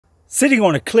Sitting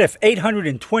on a cliff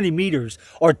 820 meters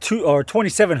or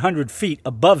 2,700 feet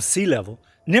above sea level,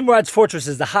 Nimrod's Fortress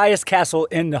is the highest castle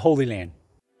in the Holy Land.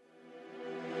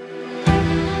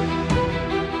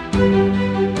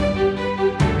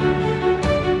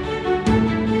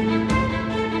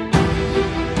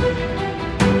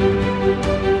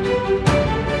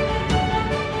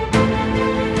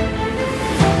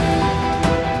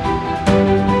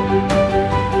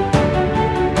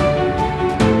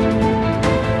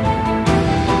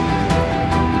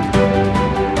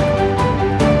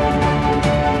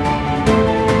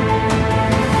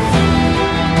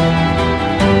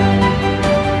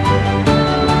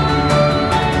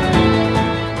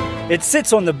 It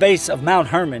sits on the base of Mount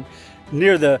Hermon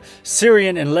near the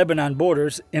Syrian and Lebanon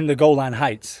borders in the Golan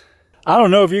Heights. I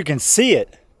don't know if you can see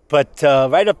it, but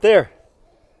right up there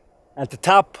at the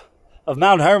top of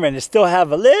Mount Hermon, it still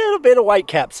have a little bit of white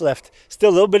caps left, still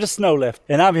a little bit of snow left.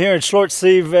 And I'm here in short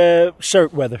sleeve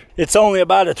shirt weather. It's only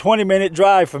about a 20-minute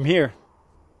drive from here.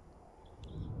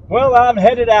 Well, I'm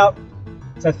headed out.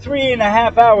 It's a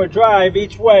 3.5-hour drive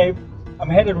each way. I'm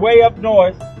headed way up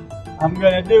north. I'm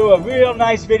going to do a real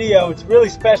nice video. It's really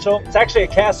special. It's actually a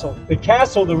castle. The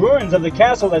castle, the ruins of the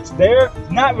castle that's there,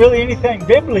 it's not really anything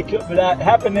biblical that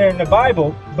happened there in the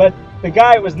Bible, but the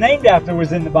guy it was named after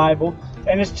was in the Bible,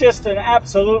 and it's just an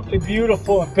absolutely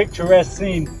beautiful and picturesque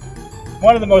scene.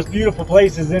 One of the most beautiful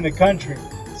places in the country.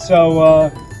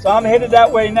 So I'm headed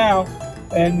that way now,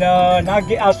 and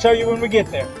I'll show you when we get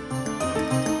there.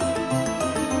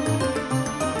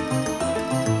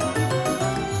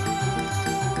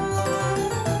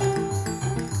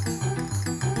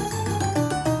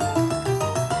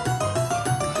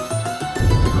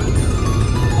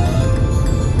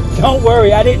 Don't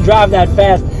worry, I didn't drive that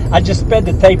fast. I just sped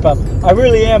the tape up. I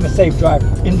really am a safe driver.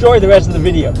 Enjoy the rest of the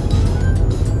video.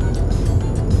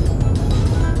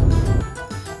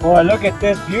 Boy, look at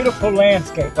this beautiful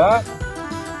landscape, huh?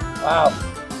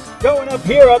 Wow. Going up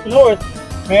here up north,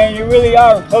 man, you really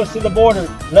are close to the border.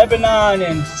 Lebanon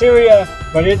and Syria,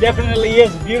 but it definitely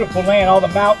is a beautiful land. All the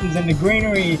mountains and the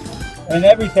greenery and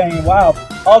everything. Wow.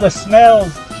 All the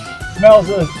smells.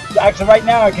 Actually, right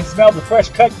now I can smell the fresh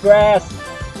cut grass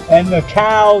and the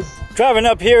cows. Driving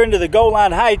up here into the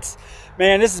Golan Heights,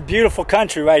 man, this is beautiful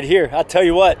country right here. I'll tell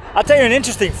you what. I'll tell you an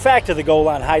interesting fact of the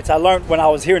Golan Heights I learned when I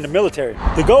was here in the military.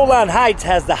 The Golan Heights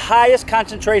has the highest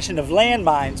concentration of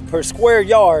landmines per square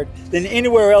yard than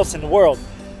anywhere else in the world.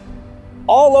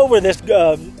 All over this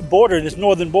border, this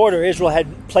northern border, Israel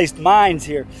had placed mines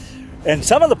here. And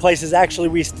some of the places actually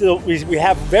we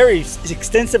have very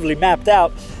extensively mapped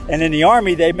out. And in the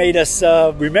Army, they made us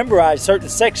rememberize certain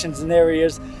sections and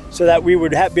areas so that we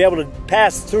would be able to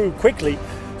pass through quickly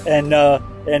and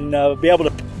be able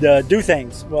to do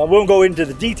things. Well, I won't go into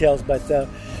the details, but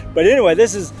anyway,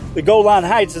 this is the Golan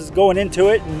Heights is going into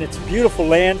it, and it's a beautiful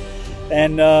land,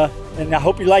 and I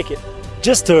hope you like it.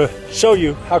 Just to show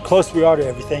you how close we are to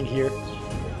everything here,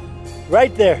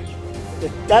 right there,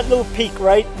 that little peak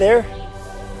right there,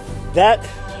 that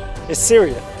is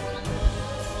Syria.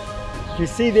 You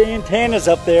see the antennas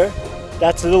up there,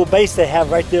 that's the little base they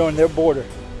have right there on their border.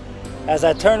 As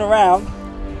I turn around,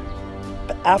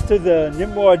 after the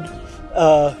Nimrod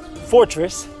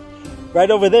Fortress,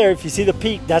 right over there, if you see the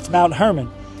peak, that's Mount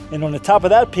Hermon. And on the top of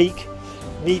that peak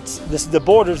meets the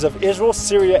borders of Israel,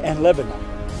 Syria, and Lebanon.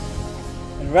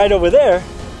 And right over there,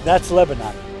 that's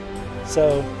Lebanon.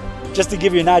 So just to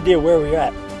give you an idea where we're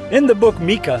at. In the book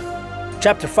Micah,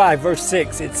 chapter 5, verse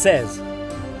 6, it says,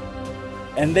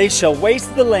 "And they shall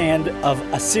waste the land of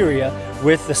Assyria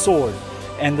with the sword,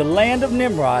 and the land of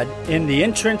Nimrod in the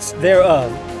entrance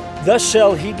thereof. Thus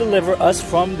shall he deliver us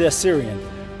from the Assyrian,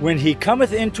 when he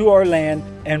cometh into our land,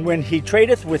 and when he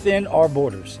tradeth within our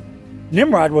borders."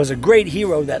 Nimrod was a great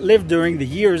hero that lived during the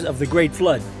years of the Great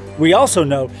Flood. We also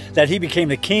know that he became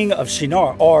the king of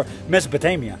Shinar, or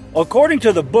Mesopotamia. According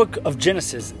to the book of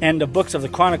Genesis and the books of the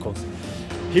Chronicles,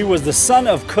 he was the son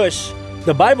of Cush.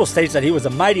 The Bible states that he was a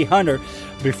mighty hunter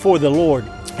before the Lord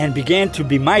and began to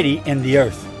be mighty in the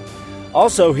earth.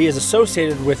 Also, he is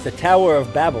associated with the Tower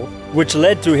of Babel, which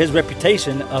led to his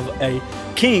reputation of a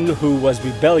king who was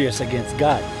rebellious against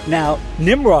God. Now,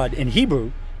 Nimrod in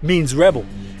Hebrew means rebel.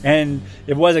 And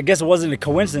I guess it wasn't a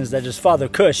coincidence that his father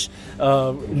Cush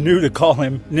knew to call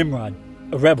him Nimrod,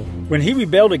 a rebel. When he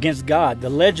rebelled against God, the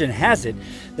legend has it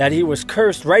that he was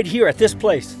cursed right here at this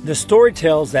place. The story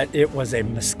tells that it was a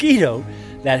mosquito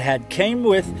that had came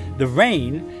with the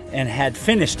rain and had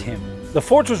finished him. The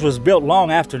fortress was built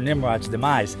long after Nimrod's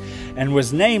demise and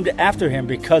was named after him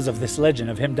because of this legend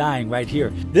of him dying right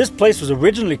here. This place was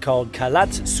originally called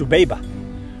Qal'at Subeiba,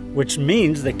 which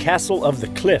means the castle of the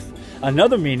cliff.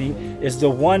 Another meaning is the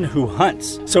one who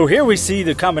hunts. So here we see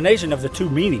the combination of the two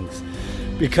meanings,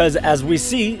 because as we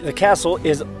see, the castle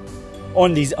is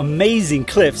on these amazing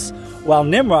cliffs, while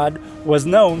Nimrod was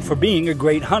known for being a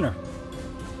great hunter.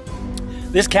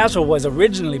 This castle was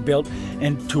originally built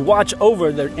to watch over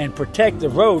and protect the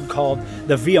road called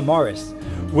the Via Maris,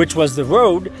 which was the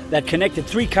road that connected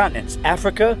 3 continents,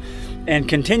 Africa, and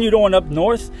continued on up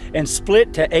north and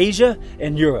split to Asia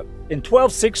and Europe. In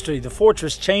 1260, the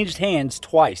fortress changed hands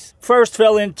twice. First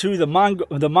fell into the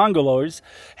Mongols'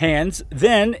 hands,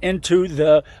 then into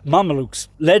the Mamelukes,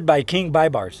 led by King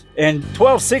Baybars. In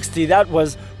 1260, that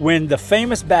was when the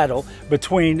famous battle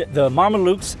between the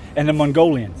Mamelukes and the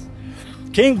Mongolians.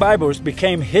 King Baybars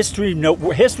became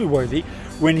history-worthy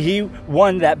when he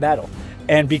won that battle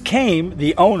and became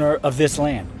the owner of this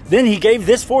land. Then he gave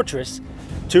this fortress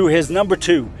to his number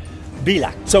 2,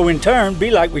 Belak. So in turn,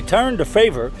 Belak returned the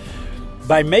favor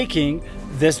by making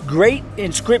this great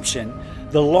inscription,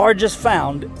 the largest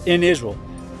found in Israel,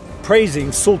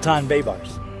 praising Sultan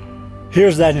Baybars.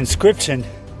 Here's that inscription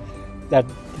that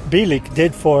Belak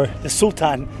did for the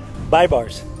Sultan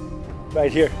Baybars,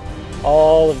 right here.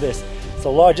 All of this. It's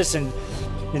the largest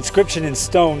inscription in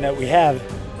stone that we have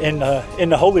in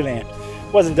the Holy Land.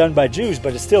 It wasn't done by Jews,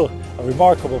 but it's still a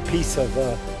remarkable piece of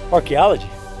archaeology.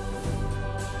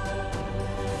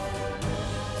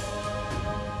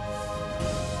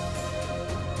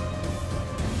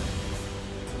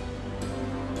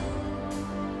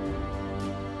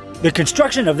 The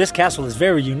construction of this castle is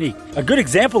very unique. A good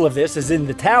example of this is in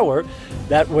the tower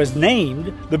that was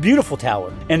named the Beautiful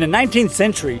Tower. In the 19th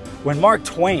century, when Mark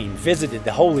Twain visited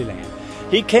the Holy Land,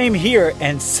 he came here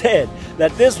and said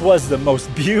that this was the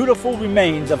most beautiful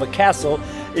remains of a castle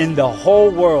in the whole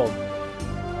world,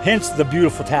 hence the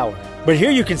Beautiful Tower. But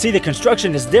here you can see the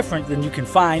construction is different than you can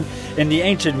find in the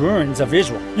ancient ruins of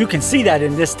Israel. You can see that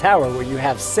in this tower where you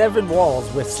have 7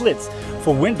 walls with slits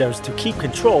for windows to keep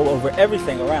control over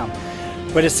everything around.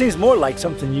 But it seems more like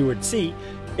something you would see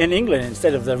in England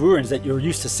instead of the ruins that you're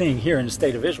used to seeing here in the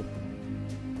state of Israel.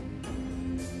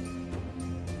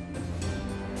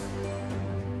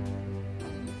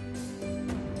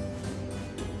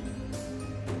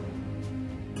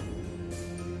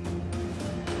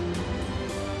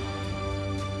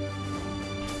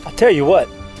 I tell you what,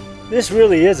 this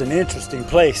really is an interesting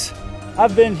place.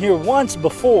 I've been here once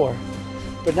before,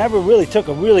 but never really took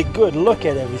a really good look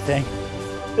at everything.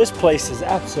 This place is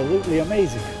absolutely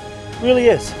amazing. It really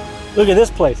is. Look at this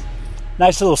place.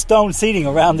 Nice little stone seating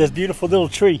around this beautiful little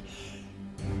tree.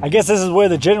 I guess this is where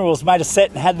the generals might have sat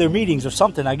and had their meetings or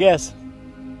something, I guess.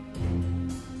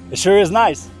 It sure is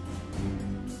nice.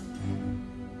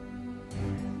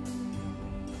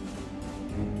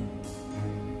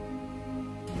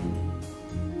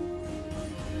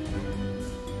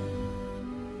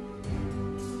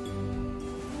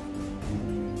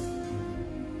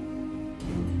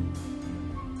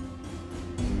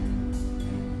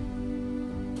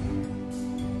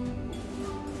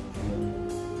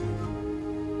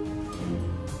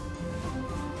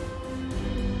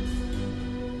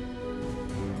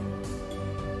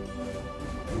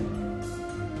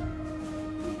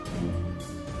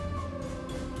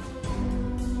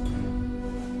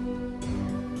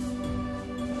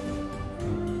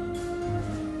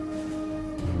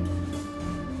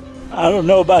 I don't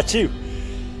know about you,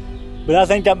 but I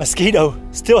think that mosquito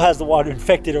still has the water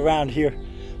infected around here.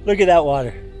 Look at that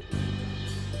water.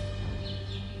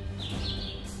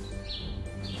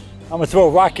 I'm gonna throw a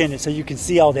rock in it so you can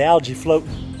see all the algae floating.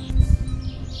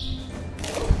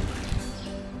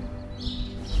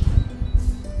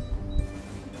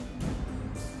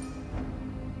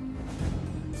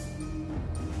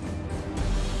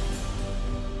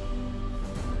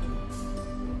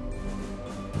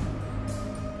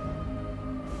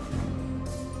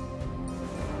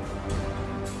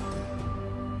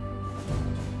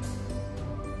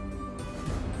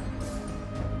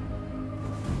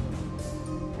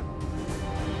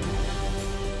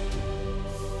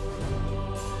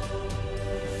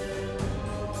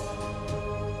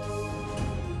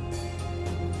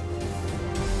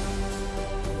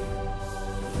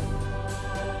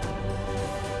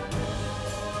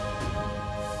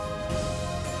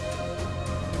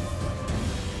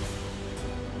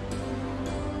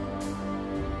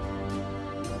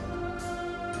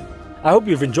 I hope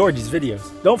you've enjoyed these videos.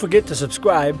 Don't forget to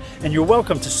subscribe, and you're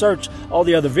welcome to search all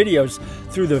the other videos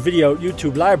through the video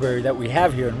YouTube library that we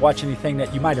have here and watch anything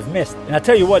that you might have missed. And I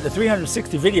tell you what, the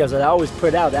 360 videos that I always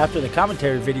put out after the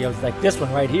commentary videos like this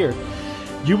one right here,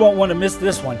 you won't want to miss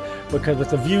this one because with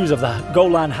the views of the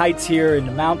Golan Heights here and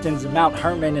the mountains and Mount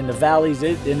Hermon and the valleys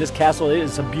in this castle, it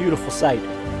is a beautiful sight.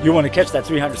 You want to catch that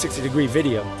 360-degree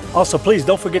video. Also, please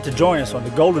don't forget to join us on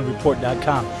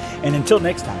thegoldenreport.com. And until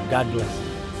next time, God bless.